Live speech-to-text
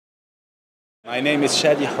My name is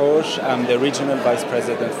Chadi Hauch. I'm the Regional Vice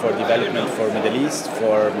President for Development for Middle East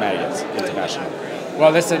for Marriott International.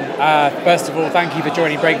 Well, listen, first of all, thank you for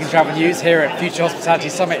joining Breaking Travel News here at Future Hospitality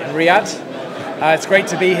Summit in Riyadh. It's great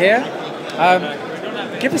to be here.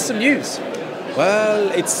 Give us some news. Well,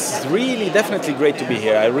 it's really definitely great to be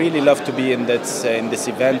here. I really love to be in this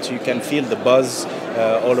event. You can feel the buzz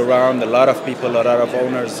all around. A lot of people, a lot of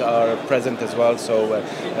owners are present as well. So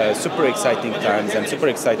super exciting times, and super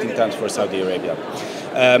exciting times for Saudi Arabia.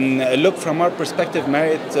 Look, from our perspective,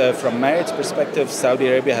 from Marriott's perspective, Saudi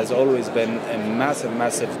Arabia has always been a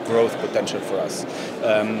massive growth potential for us.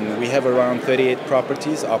 We have around 38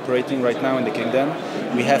 properties operating right now in the kingdom.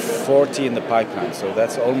 We have 40 in the pipeline, so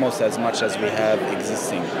that's almost as much as we have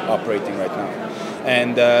existing operating right now.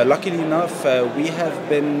 And luckily enough, we have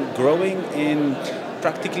been growing in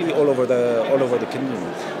practically all over the kingdom.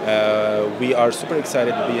 We are super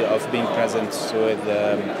excited of being present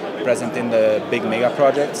in the big mega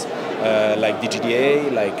projects like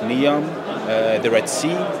DGDA, like Neom, the Red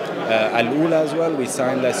Sea, Al Ula as well. We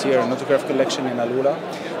signed last year an autograph collection in Al Ula.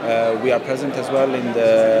 We are present as well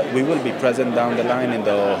we will be present down the line in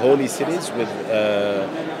the holy cities with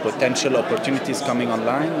potential opportunities coming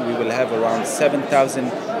online. We will have around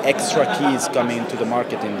 7,000 extra keys coming into the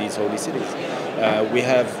market in these holy cities. We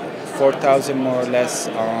have 4,000 more or less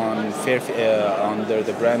under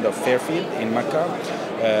the brand of Fairfield in Mecca,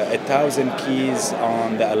 1,000 keys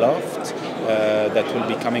on the Aloft that will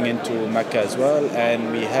be coming into Mecca as well,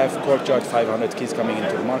 and we have Courtyard 500 keys coming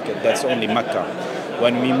into the market. That's only Mecca.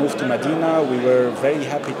 When we moved to Medina, we were very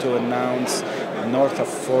happy to announce north of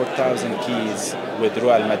 4,000 keys with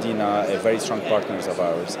Ru'al Medina, a very strong partners of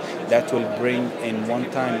ours. That will bring in one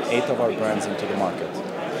time 8 of our brands into the market.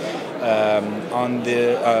 On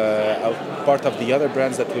the part of the other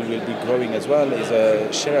brands that we will be growing as well is a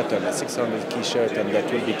Sheraton, a 600 key Sheraton that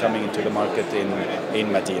will be coming into the market in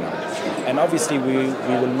Medina. And obviously we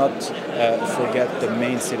will not forget the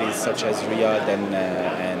main cities such as Riyadh and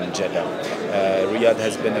Jeddah. Riyadh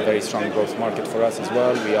has been a very strong growth market for us as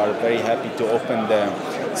well. We are very happy to open the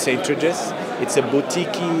St. Regis. It's a boutique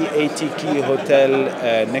 80-key hotel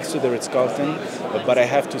next to the Ritz-Carlton, but I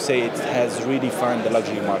have to say it has really found the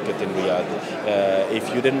luxury market in Riyadh. If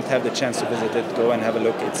you didn't have the chance to visit it, go and have a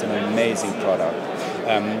look. It's an amazing product.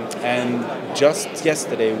 And just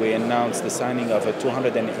yesterday we announced the signing of a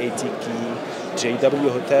 280-key JW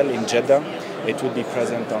hotel in Jeddah. It will be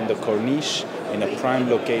present on the Corniche in a prime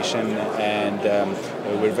location, and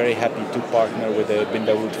we're very happy to partner with the Bin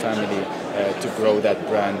Dawood family to grow that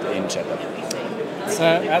brand in Jeddah. So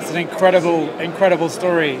that's an incredible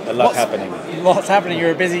story. Lots happening. Lots happening.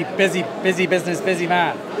 You're a busy business, busy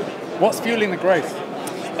man. What's fueling the growth?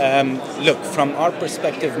 Look, from our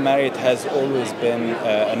perspective, Marriott has always been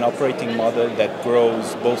an operating model that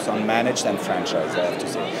grows both on managed and franchise, I have to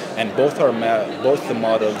say. And both the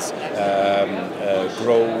models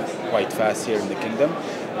grow quite fast here in the kingdom.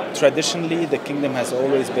 Traditionally, the kingdom has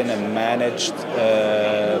always been a managed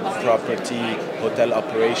property, hotel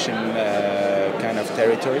operation kind of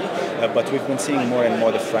territory, but we've been seeing more and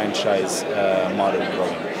more the franchise model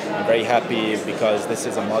growing. I'm very happy because this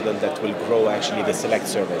is a model that will grow actually the select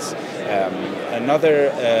service.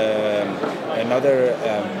 Another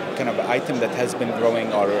kind of item that has been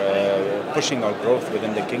growing or pushing our growth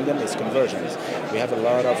within the kingdom is conversions. We have a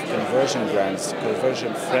lot of conversion brands,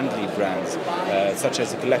 conversion-friendly brands, such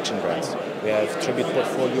as the collection brands. We have Tribute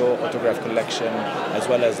Portfolio, Autograph Collection, as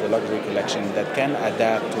well as the Luxury Collection that can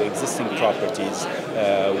adapt to existing properties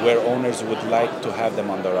where owners would like to have them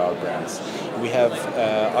under our brands. We have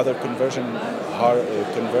other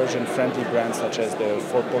conversion-friendly brands such as the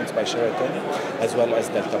 4 Points by Sheraton, as well as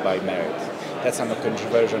Delta by Marriott. That's on the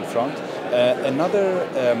conversion front. Another,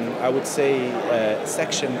 I would say,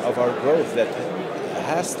 section of our growth that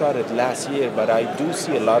has started last year, but I do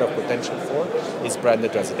see a lot of potential for, is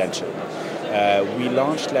branded residential. We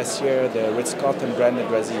launched last year the Ritz-Carlton branded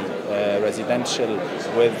residential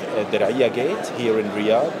with the Raya Gate here in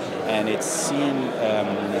Riyadh, and it's seen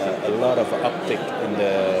a lot of uptick in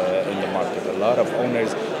the market. A lot of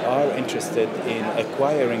owners are interested in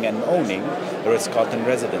acquiring and owning Ritz-Carlton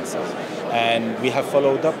residences. And we have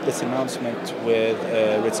followed up this announcement with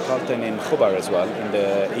Ritz-Carlton in Khobar as well, in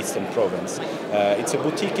the Eastern Province. It's a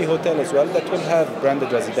boutique hotel as well that will have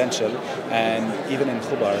branded residential, and even in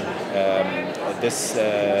Khobar, this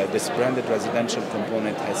branded residential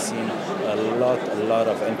component has seen a lot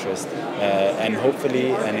of interest, and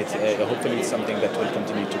hopefully it's something that will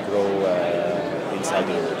continue to grow in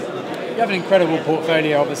Saudi Arabia. You have an incredible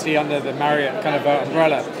portfolio, obviously, under the Marriott kind of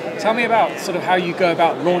umbrella. Tell me about sort of how you go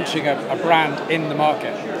about launching a brand in the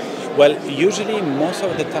market. Well, usually, most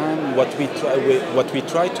of the time, what we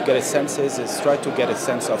try to get a sense is try to get a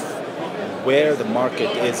sense of where the market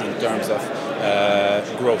is in terms of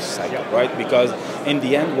growth cycle, right? Because in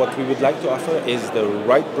the end, what we would like to offer is the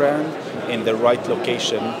right brand in the right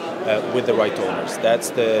location with the right owners.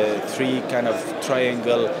 That's the three kind of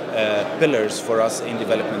triangle pillars for us in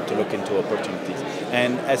development to look into opportunities.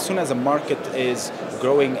 And as soon as a market is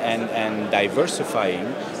growing and diversifying,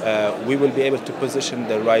 we will be able to position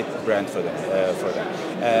the right brand for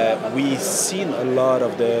them. We've seen a lot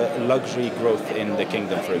of the luxury growth in the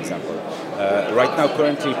kingdom, for example. Right now,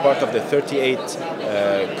 currently, part of the 38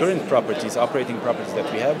 current properties, operating properties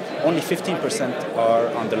that we have, only 15% are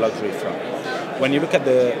on the luxury front. When you look at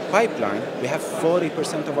the pipeline, we have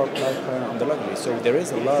 40% of our pipeline on the luxury. So there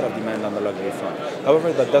is a lot of demand on the luxury front.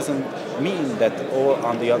 However, that doesn't mean that all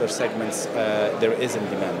on the other segments there isn't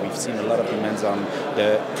demand. We've seen a lot of demands on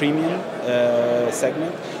the premium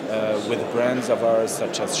segment with brands of ours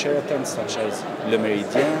such as Sheraton, such as Le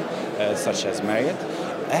Méridien, such as Marriott.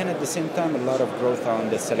 And at the same time, a lot of growth on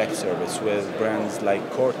the select service with brands like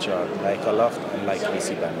Courtyard, like Aloft, and like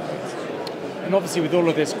BC by Marriott. And obviously with all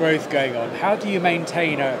of this growth going on, how do you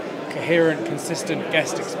maintain a coherent, consistent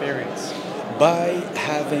guest experience? By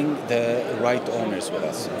having the right owners with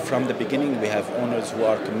us. From the beginning, we have owners who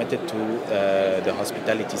are committed to the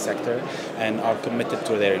hospitality sector and are committed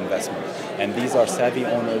to their investment. And these are savvy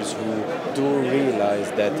owners who do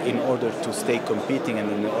realize that in order to stay competing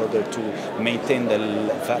and in order to maintain the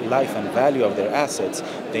life and value of their assets,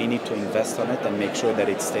 they need to invest on it and make sure that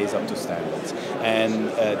it stays up to standards. And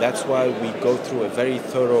that's why we go through a very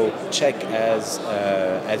thorough check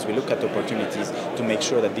as we look at opportunities to make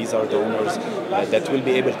sure that these are the owners that will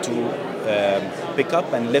be able to pick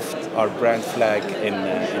up and lift our brand flag in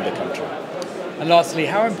the country. And lastly,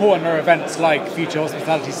 how important are events like Future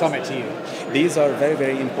Hospitality Summit to you? These are very,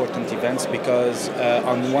 very important events because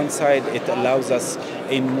on one side it allows us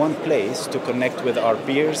in one place to connect with our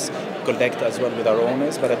peers, connect as well with our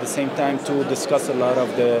owners, but at the same time to discuss a lot of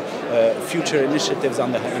the future initiatives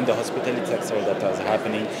in the hospitality sector that are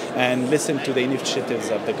happening and listen to the initiatives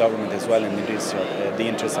of the government as well and the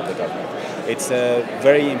interests of the government. It's a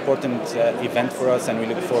very important event for us and we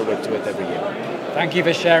look forward to it every year. Thank you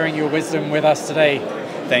for sharing your wisdom with us today.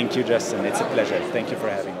 Thank you, Justin. It's a pleasure. Thank you for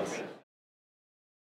having us.